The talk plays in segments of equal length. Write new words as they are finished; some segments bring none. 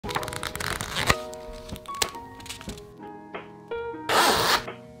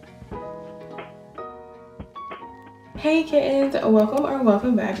Hey kittens,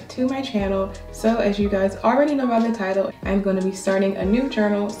 welcome back to my channel. So as you guys already know by the title, I'm going to be starting a new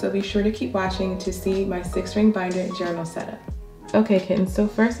journal, so be sure to keep watching to see my 6-ring binder journal setup. Okay kittens, so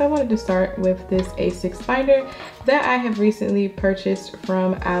first I wanted to start with this A6 binder that I have recently purchased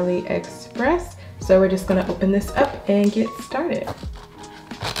from AliExpress. So we're just going to open this up and get started.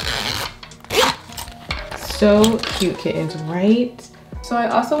 So cute kittens, right? So I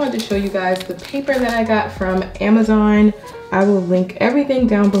also wanted to show you guys the paper that I got from Amazon. I will link everything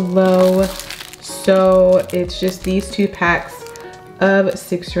down below. So it's just these 2 packs of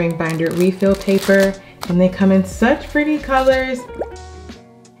 6-ring binder refill paper, and they come in such pretty colors.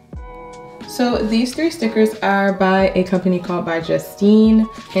 So these 3 stickers are by a company called By.Justine,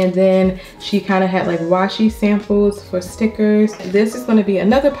 and then she kind of had like washi samples for stickers. This is going to be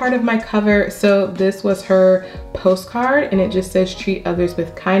another part of my cover. So this was her postcard, and it just says treat others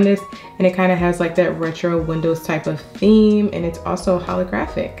with kindness, and it kind of has like that retro windows type of theme, and it's also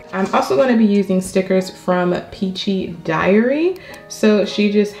holographic. I'm also going to be using stickers from From.Peachi Diary. So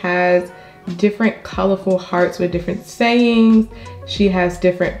she just has different colorful hearts with different sayings. She has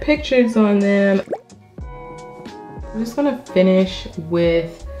different pictures on them. I'm just gonna finish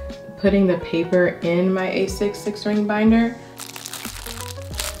with putting the paper in my A6 6-ring binder.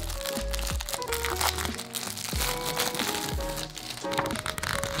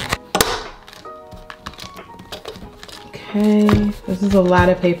 Okay, this is a lot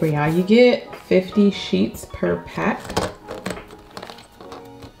of paper, y'all. You get 50 sheets per pack.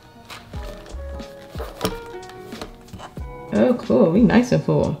 Oh cool, we nice and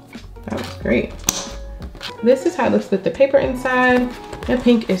full. That was great. This is how it looks with the paper inside. The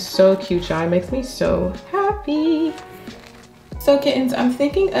pink is so cute, y'all. It makes me so happy. So kittens, I'm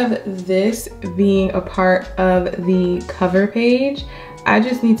thinking of this being a part of the cover page. I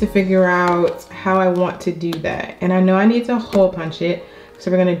just need to figure out how I want to do that. And I know I need to hole punch it.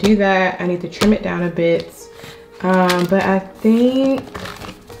 So we're gonna do that. I need to trim it down a bit. But I think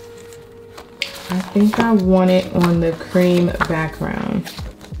I want it on the cream background.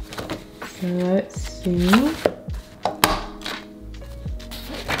 So let's see.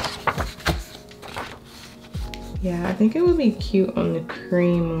 Yeah, I think it would be cute on the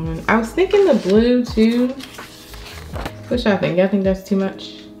cream one. I was thinking the blue too. What y'all think? Y'all think that's too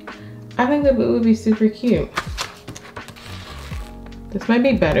much? I think the blue would be super cute. This might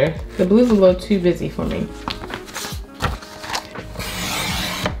be better. The blue's a little too busy for me.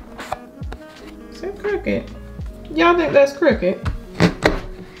 Crooked. Y'all think that's crooked?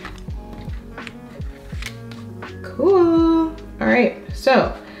 Cool. All right,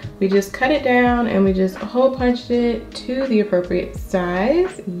 so we just cut it down and we just hole punched it to the appropriate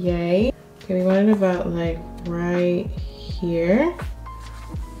size. Yay. Okay, we want it about like right here.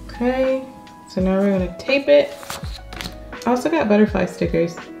 Okay, so now we're gonna tape it. I also got butterfly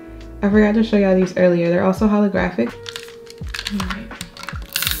stickers. I forgot to show y'all these earlier. They're also holographic. All right.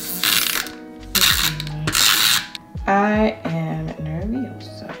 I am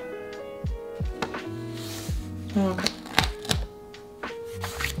nerviosa. Okay.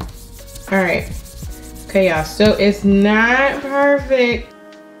 All right. Okay, y'all. So it's not perfect.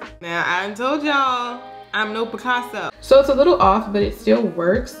 Now I told y'all I'm no Picasso. So it's a little off, but it still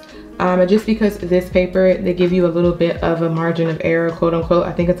works. Just because this paper, they give you a little bit of a margin of error, quote unquote.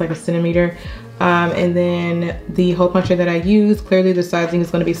 I think it's like a centimeter. And then the hole puncher that I use, clearly the sizing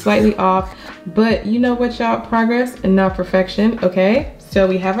is going to be slightly off, but you know what y'all, progress and not perfection. Okay, so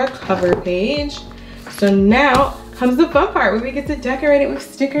we have our cover page. So now comes the fun part where we get to decorate it with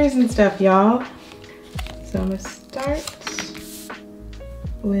stickers and stuff, y'all. So I'm gonna start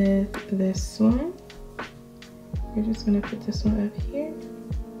with this one. We're just gonna put this one up here.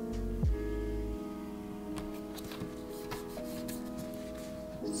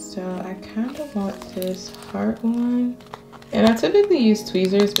 So I kind of want this heart one. And I typically use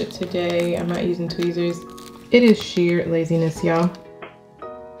tweezers, but today I'm not using tweezers. It is sheer laziness, y'all.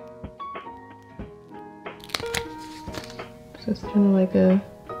 So it's kind of like a,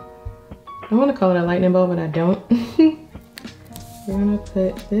 I want to call it a lightning bolt, but I don't. We're gonna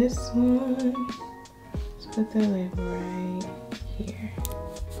put this one, let's put that like right here.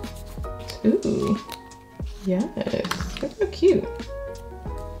 Ooh, yes, that's so cute.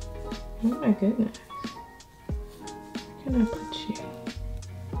 Oh my goodness. Where can I put you?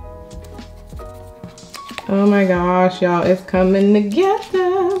 Oh my gosh, y'all, it's coming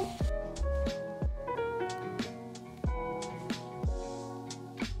together.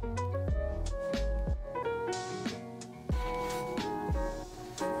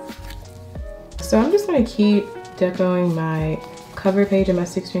 So I'm just gonna keep decoing my cover page of my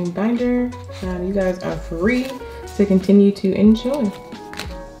 6-ring binder. You guys are free to continue to enjoy.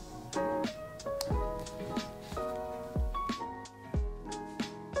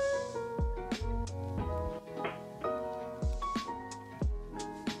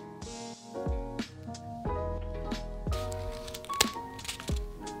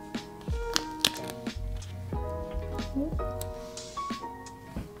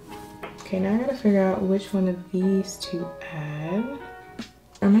 Okay, now I gotta figure out which one of these to add.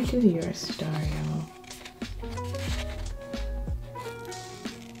 I might do the Your Star, y'all.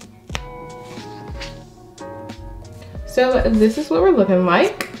 So this is what we're looking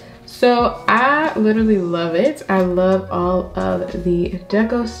like. So I literally love it. I love all of the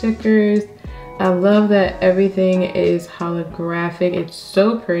deco stickers. I love that everything is holographic. It's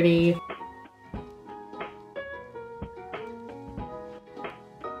so pretty.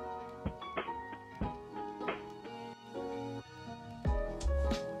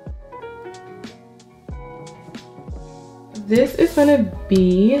 This is gonna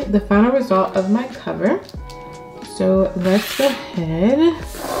be the final result of my cover. So let's go ahead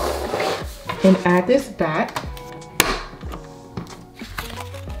and add this back.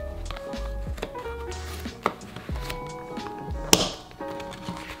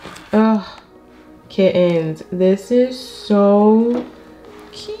 Oh, kittens, this is so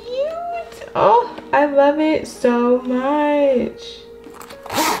cute. Oh, I love it so much.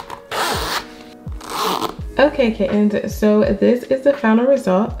 Okay, kittens, so this is the final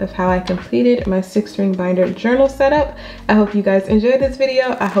result of how I completed my 6-ring binder journal setup. I hope you guys enjoyed this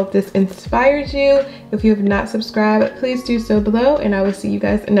video. I hope this inspired you. If you have not subscribed, please do so below, and I will see you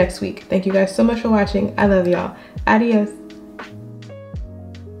guys next week. Thank you guys so much for watching. I love y'all. Adios.